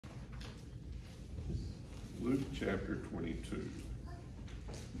Luke chapter 22.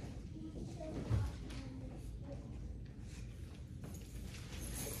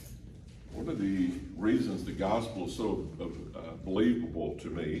 One of the reasons the gospel is so believable to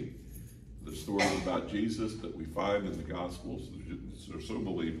me, the stories about Jesus that we find in the gospels are so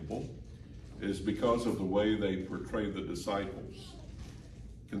believable, is because of the way they portray the disciples.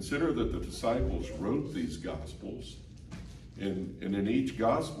 Consider that the disciples wrote these gospels, and in each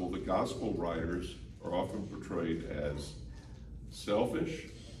gospel, the gospel writers are often portrayed as selfish,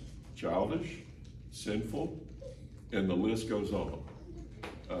 childish, sinful, and the list goes on.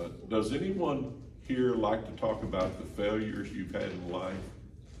 Does anyone here like to talk about the failures you've had in life?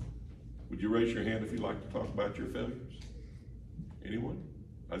 Would you raise your hand if you'd like to talk about your failures? Anyone?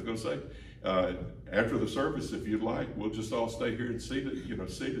 I was going to say, after the service, if you'd like, we'll just all stay here and seated,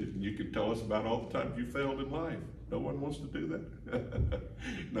 and you can tell us about all the times you failed in life. No one wants to do that.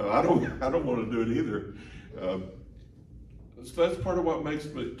 No, I don't want to do it either. So that's part of what makes,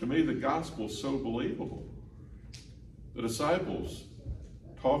 to me, the gospel so believable. The disciples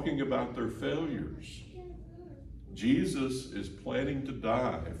talking about their failures. Jesus is planning to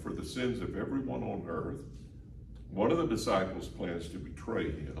die for the sins of everyone on earth. One of the disciples plans to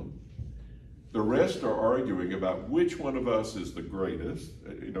betray him. The rest are arguing about which one of us is the greatest.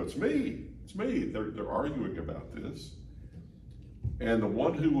 It's me. It's me. They're arguing about this. And the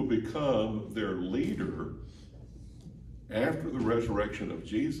one who will become their leader after the resurrection of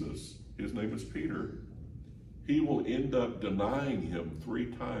Jesus, his name is Peter, he will end up denying him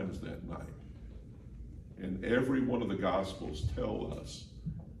 3 times that night. And every one of the Gospels tell us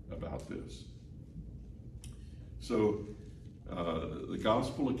about this. So the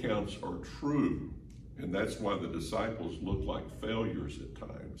Gospel accounts are true, and that's why the disciples look like failures at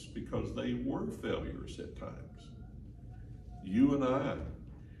times, because they were failures at times. You and I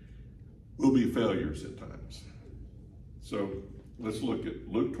will be failures at times. So let's look at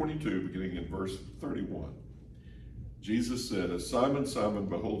Luke 22, beginning in verse 31. Jesus says, "Simon, Simon,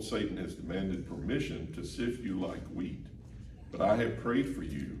 behold, Satan has demanded permission to sift you like wheat. But I have prayed for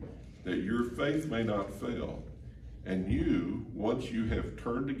you that your faith may not fail. And you, once you have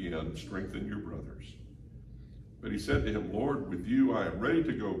turned again, strengthen your brothers." But he said to him, "Lord, with you I am ready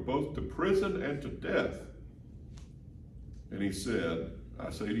to go both to prison and to death." And he said, "I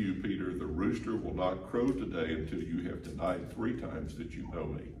say to you, Peter, the rooster will not crow today until you have denied 3 times that you know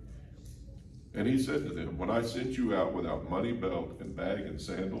me." And he said to them, "When I sent you out without money belt and bag and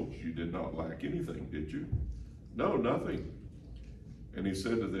sandals, you did not lack anything, did you?" "No, nothing." And he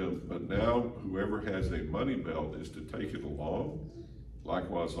said to them, "But now whoever has a money belt is to take it along,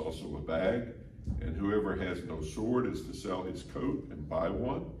 likewise also a bag, and whoever has no sword is to sell his coat and buy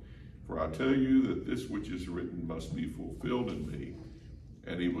one. For I tell you that this which is written must be fulfilled in me."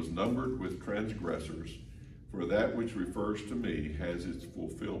 And he was numbered with transgressors, for that which refers to me has its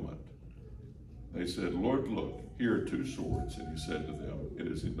fulfillment. They said, "Lord, look, here are 2 swords." And he said to them, "It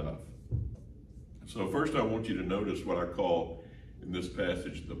is enough." So first I want you to notice what I call in this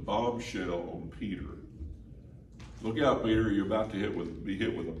passage the bombshell on Peter. Look out, Peter, you're about to be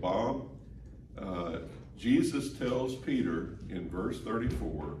hit with a bomb. Jesus tells Peter in verse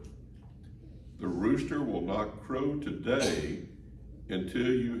 34, "The rooster will not crow today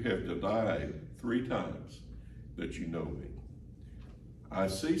until you have denied 3 times that you know me." I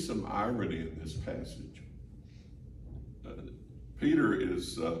see some irony in this passage. Peter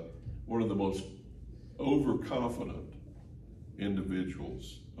is one of the most overconfident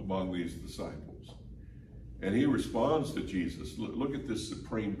individuals among these disciples. And he responds to Jesus. Look at this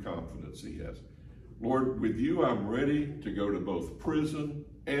supreme confidence he has. "Lord, with you I'm ready to go to both prison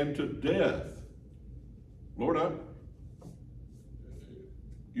and to death." Lord,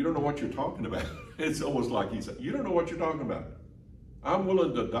 you don't know what you're talking about. It's almost like he said, "You don't know what you're talking about. I'm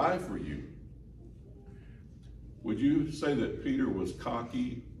willing to die for you." Would you say that Peter was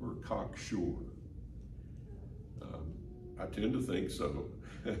cocky or cocksure? I tend to think so.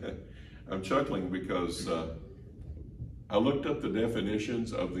 I'm chuckling because I looked up the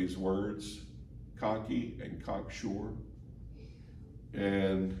definitions of these words, cocky and cocksure.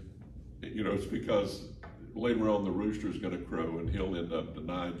 And, it's because later on the rooster is going to crow and he'll end up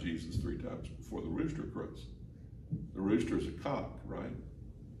denying Jesus 3 times before the rooster crows. The rooster is a cock, right?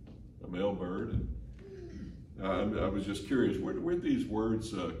 A male bird. And I was just curious, where'd these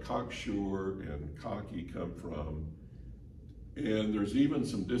words cocksure and cocky come from? And there's even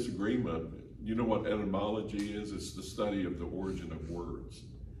some disagreement. You know what etymology is? It's the study of the origin of words.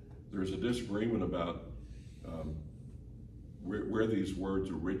 There's a disagreement about where these words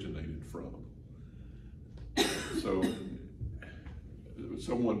originated from. So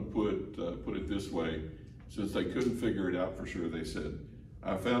someone put it this way: Since they couldn't figure it out for sure, they said,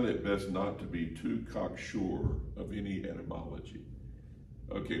 I found it best not to be too cocksure of any etymology.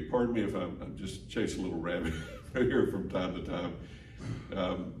 Okay, pardon me if I'm just chasing a little rabbit here from time to time.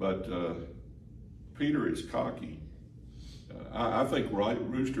 But Peter is cocky. I think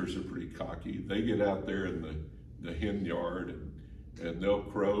roosters are pretty cocky. They get out there in the hen yard and they'll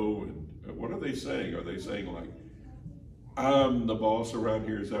crow. And what are they saying? Are they saying like, I'm the boss around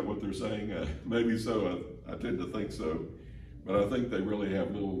here? Is that what they're saying? Maybe so. I tend to think so. But I think they really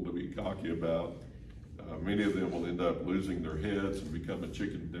have little to be cocky about. Many of them will end up losing their heads and become a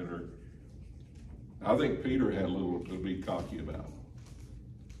chicken dinner. I think Peter had little to be cocky about.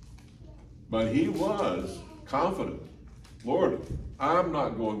 But he was confident. Lord, I'm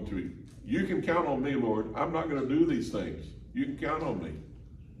not going to. You can count on me, Lord. I'm not going to do these things. You can count on me.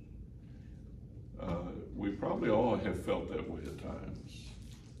 We probably all have felt that way at times.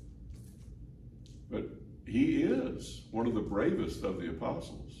 But he is one of the bravest of the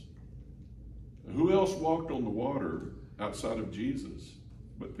apostles. Who else walked on the water outside of Jesus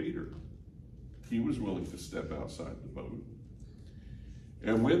but Peter? He was willing to step outside the boat.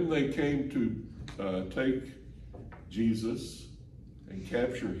 And when they came to take Jesus and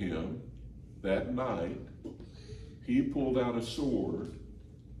capture him that night, he pulled out a sword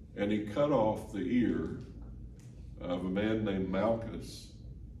and he cut off the ear of a man named Malchus.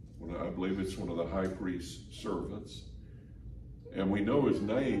 I believe it's one of the high priest's servants. And we know his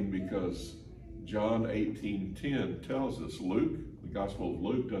name because John 18:10 tells us. Luke, the Gospel of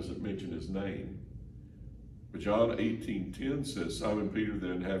Luke, doesn't mention his name. But John 18:10 says, Simon Peter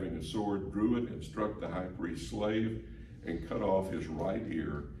then, having a sword, drew it and struck the high priest's slave and cut off his right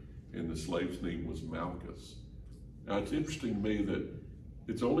ear, and the slave's name was Malchus. Now it's interesting to me that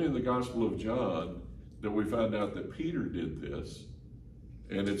it's only in the Gospel of John that we find out that Peter did this,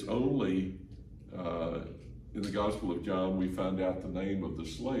 and it's only in the Gospel of John we find out the name of the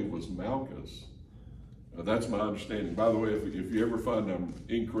slave was Malchus. That's my understanding. By the way, if you ever find I'm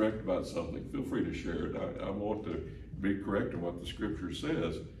incorrect about something, feel free to share it. I want to be correct in what the scripture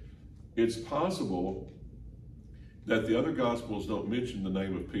says. It's possible that the other Gospels don't mention the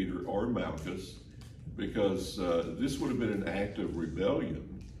name of Peter or Malchus because this would have been an act of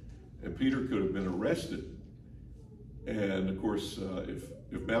rebellion and Peter could have been arrested. And of course, if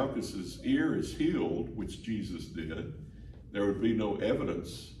Malchus's ear is healed, which Jesus did, there would be no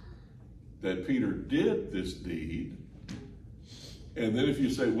evidence that Peter did this deed. And then if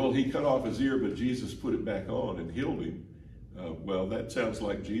you say, well, he cut off his ear, but Jesus put it back on and healed him, well, that sounds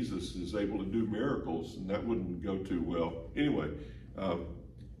like Jesus is able to do miracles, and that wouldn't go too well. Anyway,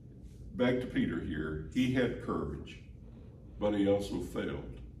 back to Peter here. He had courage, but he also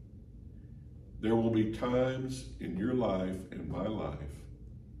failed. There will be times in your life and my life,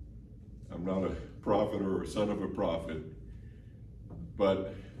 I'm not a prophet or a son of a prophet,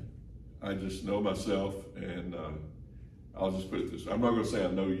 but I just know myself, and I'll just put it this way. I'm not going to say I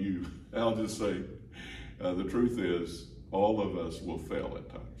know you. I'll just say the truth is all of us will fail at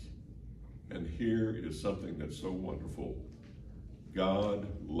times. And here is something that's so wonderful. God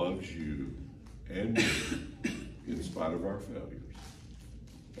loves you and me in spite of our failures.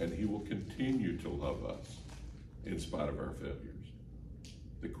 And he will continue to love us in spite of our failures.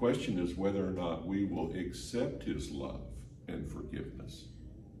 The question is whether or not we will accept his love and forgiveness.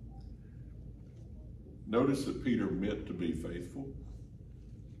 Notice that Peter meant to be faithful,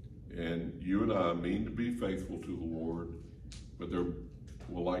 and you and I mean to be faithful to the Lord, but there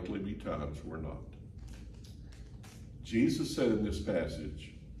will likely be times we're not. Jesus said in this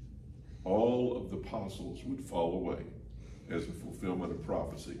passage, all of the apostles would fall away as a fulfillment of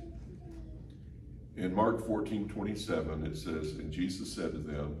prophecy. In Mark 14:27, it says, and Jesus said to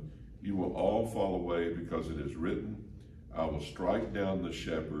them, you will all fall away because it is written, I will strike down the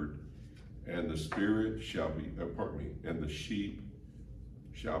shepherd, and the spirit shall be, and the sheep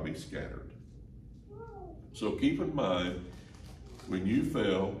shall be scattered. So keep in mind, when you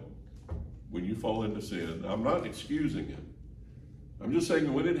fail, when you fall into sin, I'm not excusing it. I'm just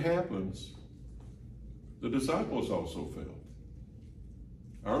saying when it happens, the disciples also failed.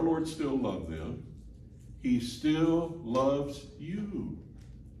 Our Lord still loved them. He still loves you.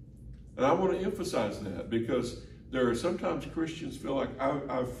 And I want to emphasize that because there are sometimes Christians feel like,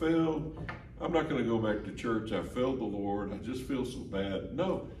 I failed. I'm not going to go back to church. I failed the Lord. I just feel so bad.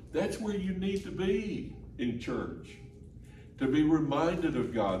 No, that's where you need to be in church. To be reminded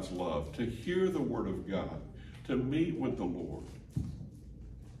of God's love, to hear the word of God, to meet with the Lord.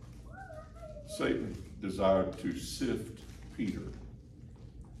 Satan desired to sift Peter,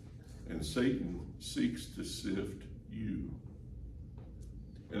 and Satan seeks to sift you.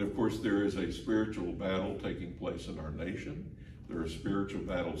 And of course, there is a spiritual battle taking place in our nation. There are spiritual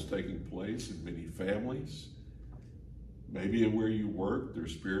battles taking place in many families. Maybe where you work,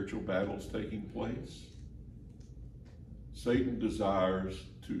 there's spiritual battles taking place. Satan desires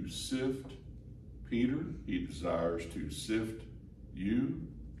to sift Peter. He desires to sift you.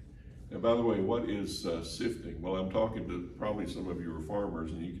 And by the way, what is sifting? Well, I'm talking to probably some of you are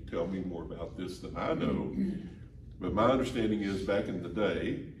farmers, and you can tell me more about this than I know. But my understanding is back in the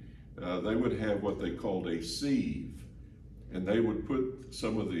day, they would have what they called a sieve, and they would put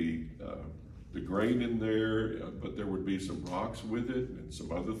some of the grain in there, but there would be some rocks with it and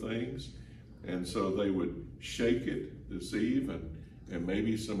some other things. And so they would shake it, the sieve, and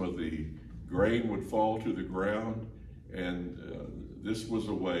maybe some of the grain would fall to the ground. And this was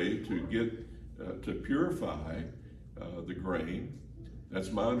a way to get to purify the grain.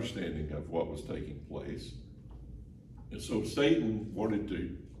 That's my understanding of what was taking place. And so Satan wanted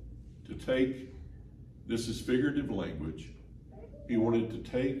to take, this is figurative language, he wanted to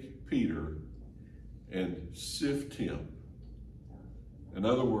take Peter and sift him. In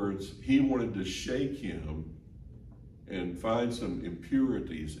other words, he wanted to shake him and find some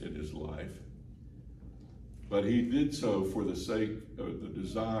impurities in his life. But he did so for the sake of the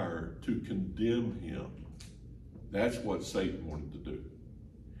desire to condemn him. That's what Satan wanted to do.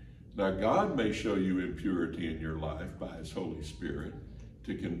 Now, God may show you impurity in your life by his Holy Spirit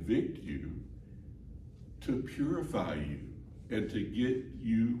to convict you, to purify you, and to get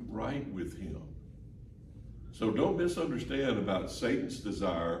you right with him. So don't misunderstand about Satan's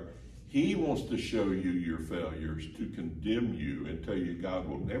desire. He wants to show you your failures, to condemn you and tell you God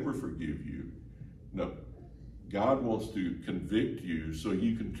will never forgive you. No, God wants to convict you so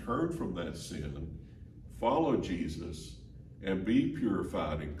you can turn from that sin, follow Jesus, and be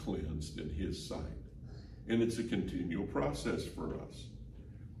purified and cleansed in his sight. And it's a continual process for us.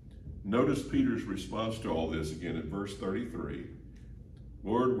 Notice Peter's response to all this again in verse 33.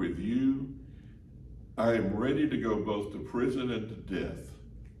 Lord, with you, I am ready to go both to prison and to death.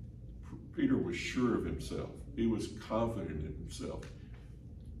 Peter was sure of himself. He was confident in himself.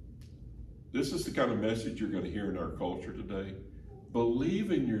 This is the kind of message you're going to hear in our culture today.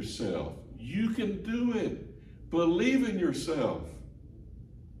 Believe in yourself. You can do it. Believe in yourself.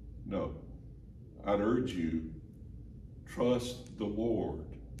 No, I'd urge you, trust the Lord.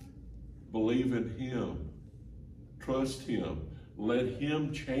 Believe in him. Trust him. Let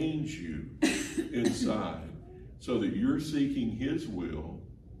him change you inside so that you're seeking his will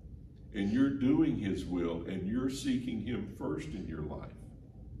and you're doing his will and you're seeking him first in your life.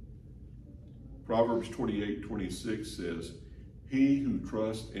 Proverbs 28:26 says, he who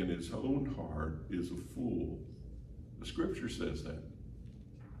trusts in his own heart is a fool. The scripture says that.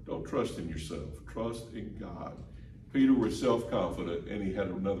 Don't trust in yourself. Trust in God. Peter was self-confident, and he had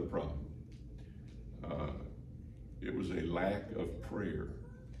another problem. It was a lack of prayer.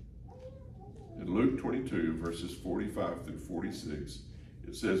 In Luke 22, verses 45 through 46,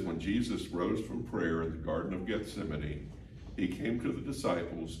 it says, when Jesus rose from prayer in the Garden of Gethsemane, he came to the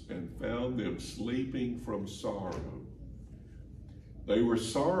disciples and found them sleeping from sorrow. They were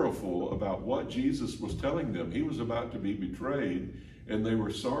sorrowful about what Jesus was telling them. He was about to be betrayed, and they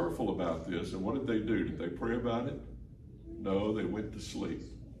were sorrowful about this. And what did they do? Did they pray about it? No, they went to sleep.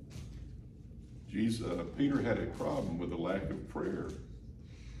 Peter had a problem with the lack of prayer.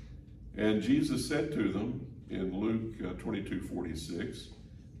 And Jesus said to them in Luke 22:46,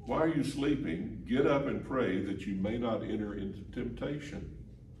 why are you sleeping? Get up and pray that you may not enter into temptation.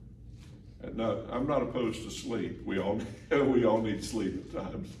 Now, I'm not opposed to sleep. We all need sleep at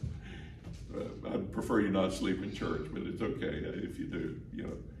times. I'd prefer you not sleep in church, but it's okay if you do, you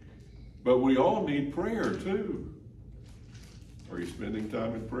know. But we all need prayer too. Are you spending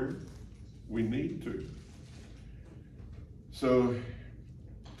time in prayer? We need to. So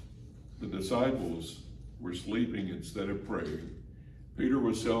the disciples were sleeping instead of praying. Peter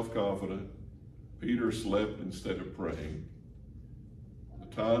was self-confident. Peter slept instead of praying.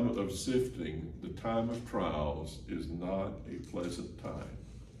 The time of sifting, the time of trials, is not a pleasant time.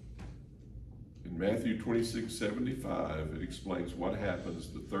 In Matthew 26:75, it explains what happens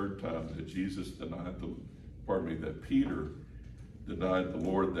the third time that that Peter denied the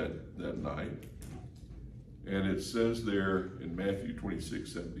Lord that night. And it says there in Matthew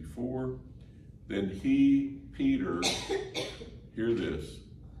 26:74, then he, Peter, hear this,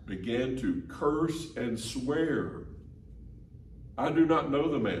 began to curse and swear, I do not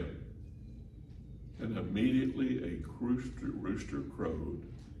know the man. And immediately a rooster crowed,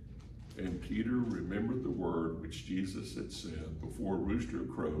 and Peter remembered the word which Jesus had said, before a rooster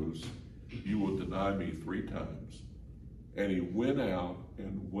crows, you will deny me 3 times. And he went out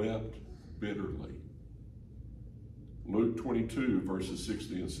and wept bitterly. Luke 22, verses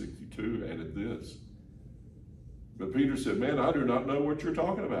 60 and 62 added this. But Peter said, man, I do not know what you're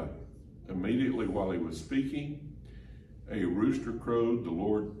talking about. Immediately while he was speaking, a rooster crowed. The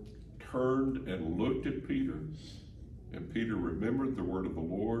Lord turned and looked at Peter. And Peter remembered the word of the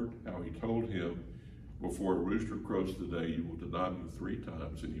Lord, how he told him, before a rooster crows today, you will deny me 3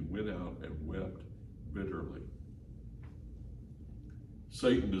 times. And he went out and wept bitterly.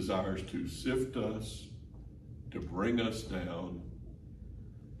 Satan desires to sift us, to bring us down,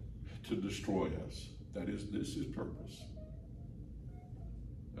 to destroy us. This is his purpose.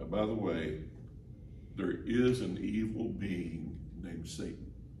 By the way, there is an evil being named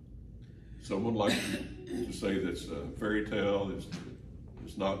Satan. Someone likes to say that's a fairy tale.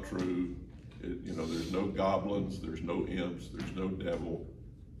 It's not true. There's no goblins, there's no imps, there's no devil.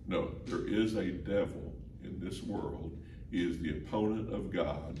 No, there is a devil in this world. He is the opponent of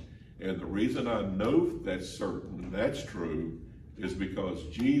God. And the reason I know that's certain and that's true is because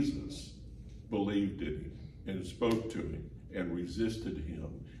Jesus believed in him and spoke to him and resisted him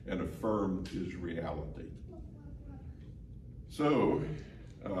and affirmed his reality. So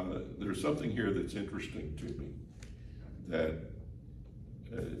there's something here that's interesting to me, that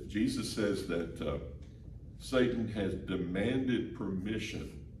Jesus says that Satan has demanded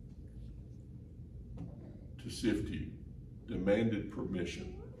permission to sift you. Demanded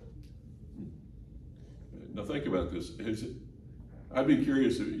permission. Now think about this. I'd be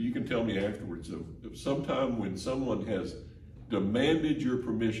curious if you can tell me afterwards of sometime when someone has demanded your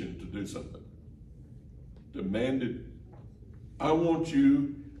permission to do something. Demanded, I want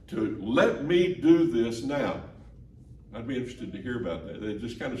you to let me do this now. I'd be interested to hear about that. It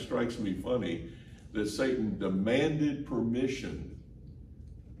just kind of strikes me funny that Satan demanded permission.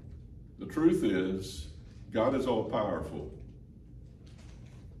 The truth is, God is all powerful.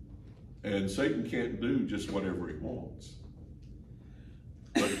 And Satan can't do just whatever he wants.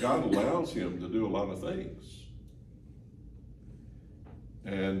 But God allows him to do a lot of things.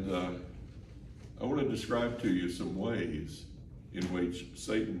 And I want to describe to you some ways in which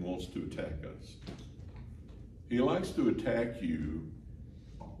Satan wants to attack us. He likes to attack you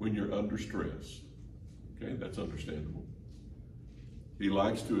when you're under stress. Okay, that's understandable. He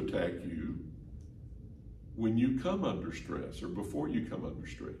likes to attack you when you come under stress or before you come under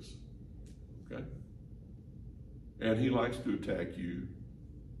stress. Okay? And he likes to attack you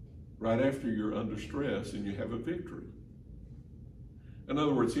right after you're under stress and you have a victory. In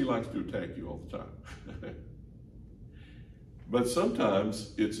other words, he likes to attack you all the time. But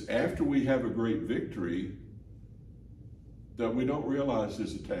sometimes it's after we have a great victory that we don't realize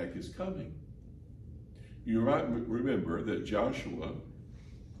his attack is coming. You might remember that Joshua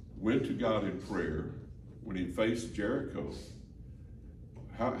went to God in prayer when he faced Jericho.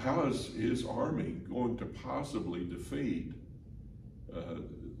 How is his army going to possibly defeat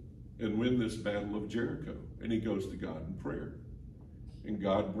and win this battle of Jericho? And he goes to God in prayer. And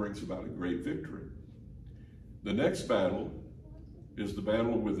God brings about a great victory. The next battle is the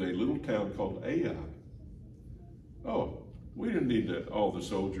battle with a little town called Ai. Oh, we didn't need all the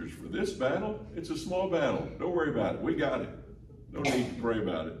soldiers for this battle. It's a small battle. Don't worry about it. We got it. No need to pray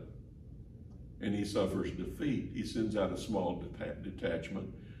about it. And he suffers defeat. He sends out a small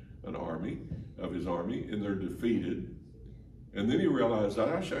detachment, an army of his army, and they're defeated. And then he realized,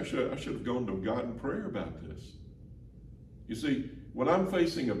 I should have gone to God in prayer about this. You see, when I'm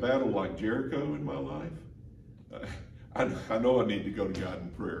facing a battle like Jericho in my life, I know I need to go to God in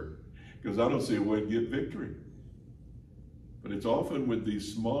prayer because I don't see a way to get victory. But it's often with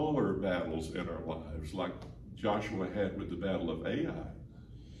these smaller battles in our lives, like Joshua had with the battle of Ai,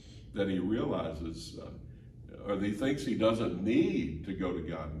 that he realizes, or he thinks he doesn't need to go to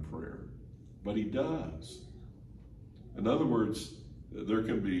God in prayer, but he does. In other words, there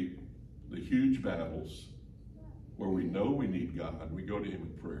can be the huge battles where we know we need God, we go to him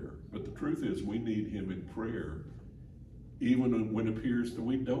in prayer. But the truth is we need him in prayer even when it appears that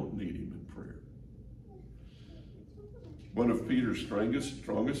we don't need him in prayer. One of Peter's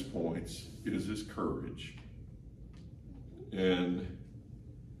strongest points is his courage. And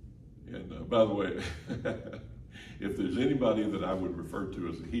by the way, if there's anybody that I would refer to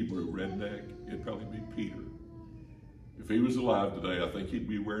as a Hebrew redneck, it'd probably be Peter. If he was alive today, I think he'd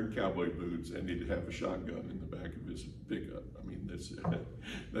be wearing cowboy boots and he'd have a shotgun in the back of his pickup. I mean,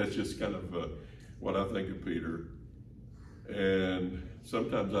 that's just kind of what I think of Peter. And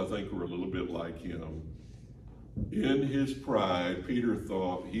sometimes I think we're a little bit like him. In his pride, Peter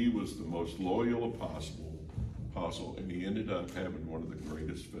thought he was the most loyal apostle, and he ended up having one of the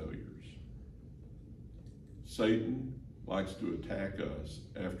greatest failures. Satan likes to attack us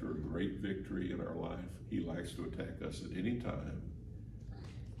after a great victory in our life. He likes to attack us at any time.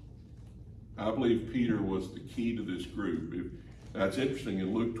 I believe Peter was the key to this group. Now it's interesting,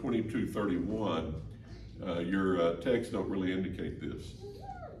 in Luke 22:31, your text don't really indicate this,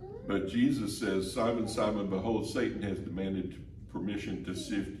 but Jesus says, Simon, Simon, behold, Satan has demanded permission to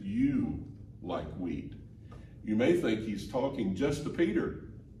sift you like wheat. You may think he's talking just to Peter,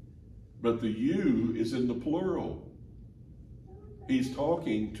 but the you is in the plural. He's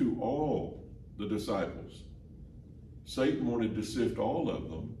talking to all the disciples. Satan wanted to sift all of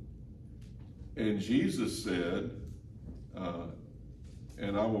them. And Jesus said,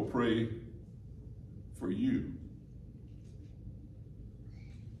 and I will pray for you.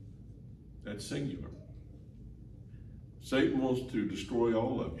 That's singular. Satan wants to destroy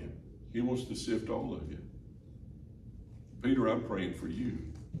all of you. He wants to sift all of you. Peter, I'm praying for you.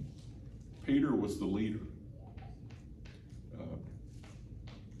 Peter was the leader.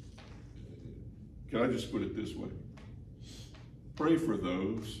 Can I just put it this way? Pray for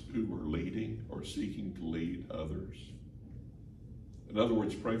those who are leading or seeking to lead others. In other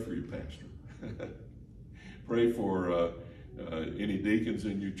words, pray for your pastor. Pray for any deacons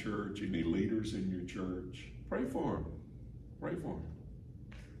in your church, any leaders in your church. Pray for them. Pray for them.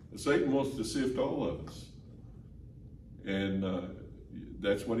 Satan wants to sift all of us. And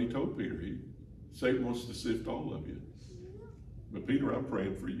that's what he told Peter. Satan wants to sift all of you. But Peter, I'm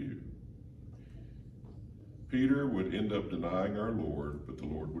praying for you. Peter would end up denying our Lord, but the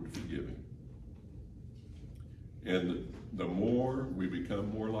Lord would forgive him. And the more we become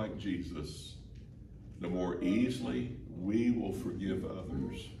more like Jesus, the more easily we will forgive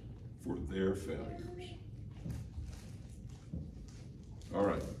others for their failures. All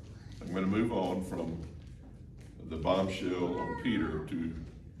right, I'm going to move on from the bombshell on Peter to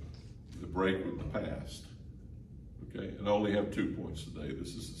the break with the past. Okay, and I only have 2 points today.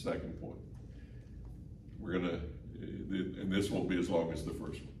 This is the second point. We're going to, and this won't be as long as the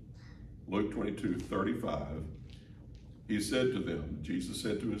first one. Luke 22:35, he said to them, Jesus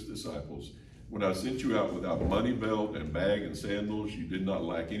said to his disciples, when I sent you out without money belt and bag and sandals, you did not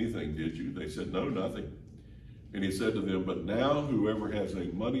lack anything, did you? They said, no, nothing. And he said to them, but now whoever has a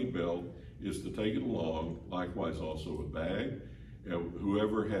money belt is to take it along, likewise also a bag. And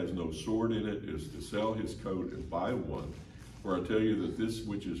whoever has no sword in it is to sell his coat and buy one. For I tell you that this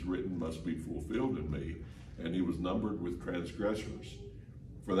which is written must be fulfilled in me. And he was numbered with transgressors.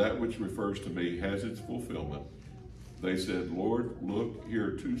 For that which refers to me has its fulfillment. They said, Lord, look, here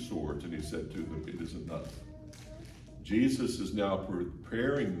are 2 swords. And he said to them, it is enough. Jesus is now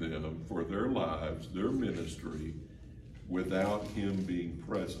preparing them for their lives, their ministry, without him being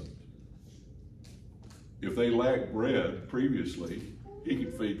present. If they lacked bread previously, he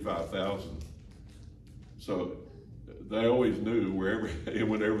could feed 5,000. So they always knew wherever and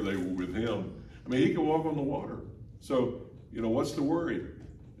whenever they were with him. I mean, he could walk on the water. So, what's the worry?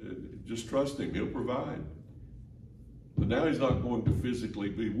 Just trust him. He'll provide. But now he's not going to physically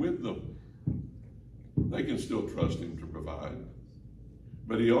be with them. They can still trust him to provide.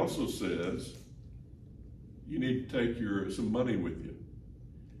 But he also says, you need to take some money with you.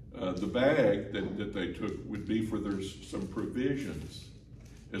 The bag that they took would be for some provisions.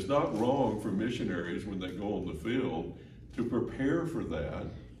 It's not wrong for missionaries when they go on the field to prepare for that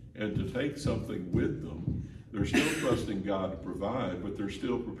and to take something with them. They're still trusting God to provide, but they're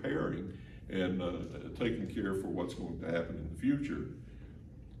still preparing and taking care for what's going to happen in the future.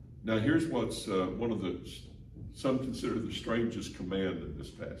 Now here's what's one of some consider the strangest command in this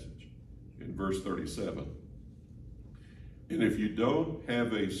passage, in verse 37. And if you don't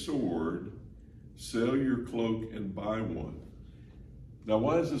have a sword, sell your cloak and buy one. Now,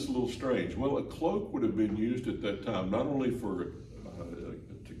 why is this a little strange? Well, a cloak would have been used at that time, not only for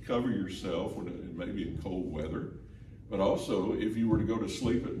to cover yourself when maybe in cold weather, but also if you were to go to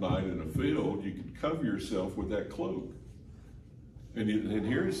sleep at night in a field, you could cover yourself with that cloak. And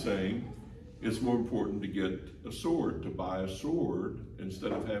here he's saying it's more important to get a sword, to buy a sword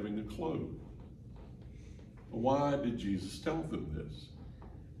instead of having a cloak. Why did Jesus tell them this?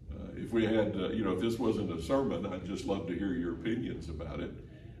 If we had, if this wasn't a sermon, I'd just love to hear your opinions about it.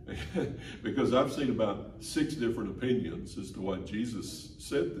 Because I've seen about 6 different opinions as to why Jesus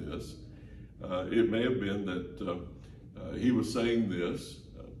said this. It may have been that he was saying this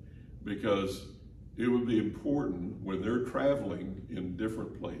because it would be important when they're traveling in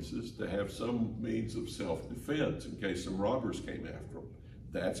different places to have some means of self-defense in case some robbers came after them.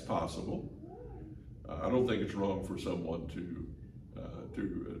 That's possible. I don't think it's wrong for someone to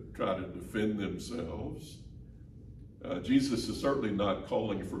try to defend themselves. Jesus is certainly not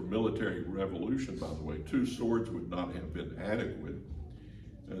calling for military revolution, by the way. 2 swords would not have been adequate.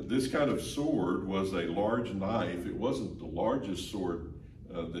 This kind of sword was a large knife. It wasn't the largest sword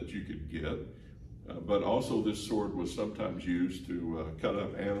that you could get, but also this sword was sometimes used to cut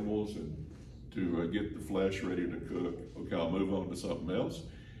up animals and to get the flesh ready to cook. Okay, I'll move on to something else.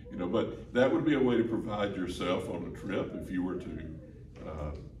 But that would be a way to provide yourself on a trip if you were to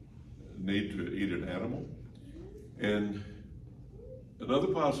need to eat an animal. And another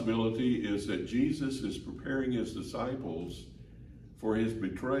possibility is that Jesus is preparing his disciples for his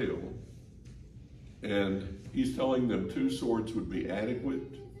betrayal, and he's telling them 2 swords would be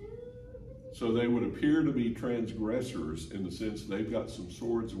adequate. So they would appear to be transgressors in the sense they've got some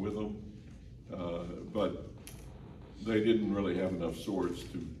swords with them, but they didn't really have enough swords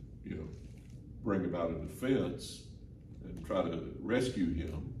to, bring about a defense and try to rescue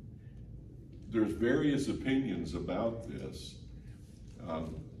him. There's various opinions about this.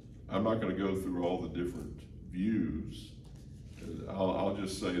 I'm not going to go through all the different views. I'll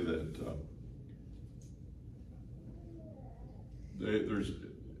just say that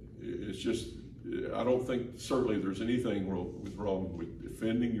I don't think certainly there's anything wrong with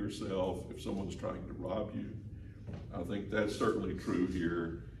defending yourself if someone's trying to rob you. I think that's certainly true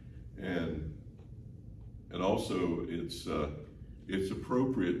here, and also it's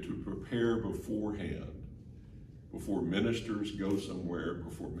appropriate to prepare beforehand, before ministers go somewhere,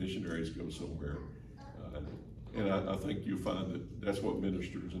 before missionaries go somewhere. And I think you find that that's what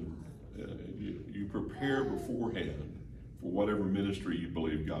ministers, and you prepare beforehand for whatever ministry you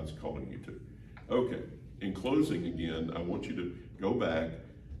believe God's calling you to. Okay, in closing again, I want you to go back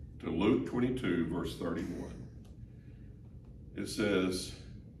to Luke 22, verse 31. It says,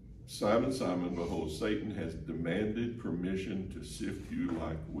 Simon, Simon, behold, Satan has demanded permission to sift you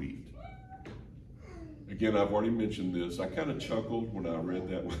like wheat. Again, I've already mentioned this. I kind of chuckled when I read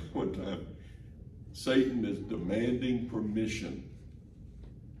that one time. Satan is demanding permission.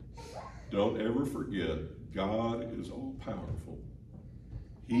 Don't ever forget, God is all-powerful.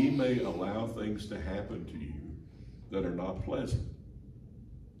 He may allow things to happen to you that are not pleasant,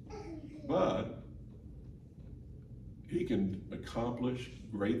 but he can accomplish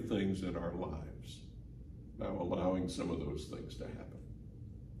great things in our lives by allowing some of those things to happen.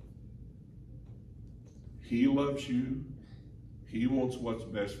 He loves you. He wants what's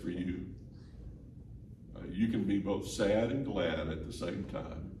best for you. You can be both sad and glad at the same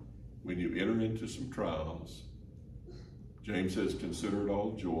time when you enter into some trials. James says, consider it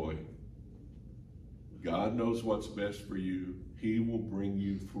all joy. God knows what's best for you. He will bring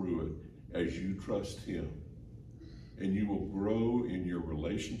you through it as you trust him. And you will grow in your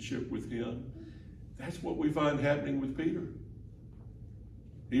relationship with him. That's what we find happening with Peter.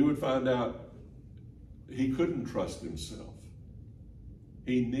 He would find out he couldn't trust himself.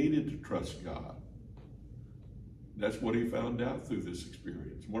 He needed to trust God. That's what he found out through this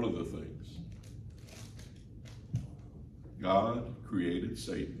experience. One of the things. God created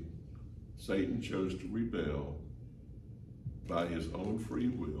Satan. Satan chose to rebel by his own free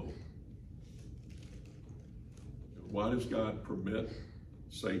will. Why does God permit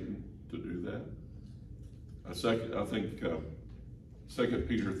Satan to do that? I think 2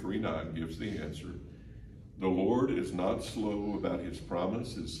 Peter 3:9 gives the answer. The Lord is not slow about his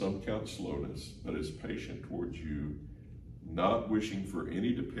promise, as some count slowness, but is patient towards you, not wishing for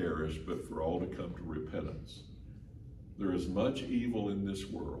any to perish, but for all to come to repentance. There is much evil in this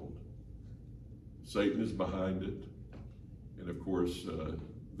world. Satan is behind it. And of course,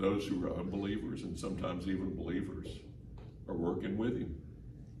 those who are unbelievers and sometimes even believers are working with him.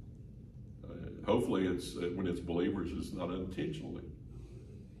 Hopefully when it's believers, it's not intentionally.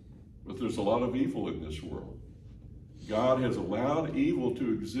 But there's a lot of evil in this world. God has allowed evil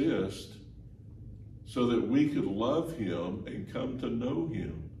to exist so that we could love him and come to know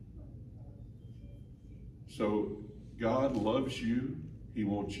him. So God loves you. He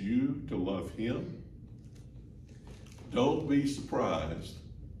wants you to love him. Don't be surprised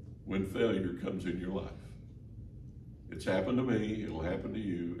when failure comes in your life. It's happened to me. It'll happen to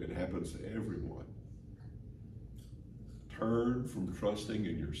you. It happens to everyone. Turn from trusting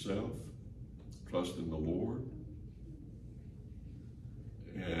in yourself, trust in the Lord,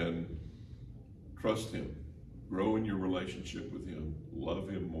 and trust him. Grow in your relationship with him. Love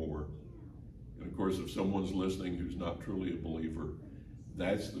him more. And of course, if someone's listening who's not truly a believer,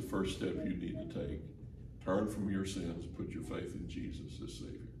 that's the first step you need to take. Turn from your sins, put your faith in Jesus as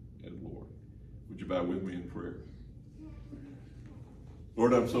Savior and Lord. Would you bow with me in prayer?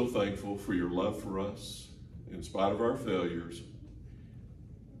 Lord, I'm so thankful for your love for us. In spite of our failures,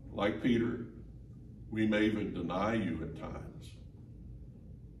 like Peter, We may even deny you at times.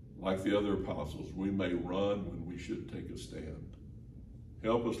 Like the other apostles, we may run when we should take a stand.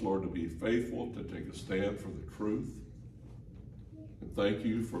 Help us, Lord, to be faithful, to take a stand for the truth. And thank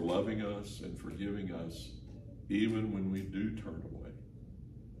you for loving us and forgiving us, even when we do turn away.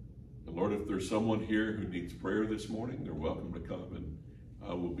 And Lord, if there's someone here who needs prayer this morning, they're welcome to come, and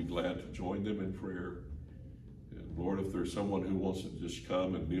I will be glad to join them in prayer. And Lord, if there's someone who wants to just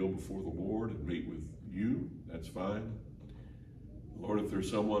come and kneel before the Lord and meet with you, that's fine. Lord, if there's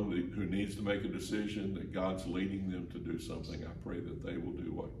someone who needs to make a decision that God's leading them to do something, I pray that they will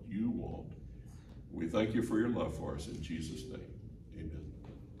do what you want. We thank you for your love for us in Jesus' name. Amen.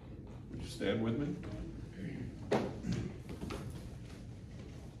 Would you stand with me?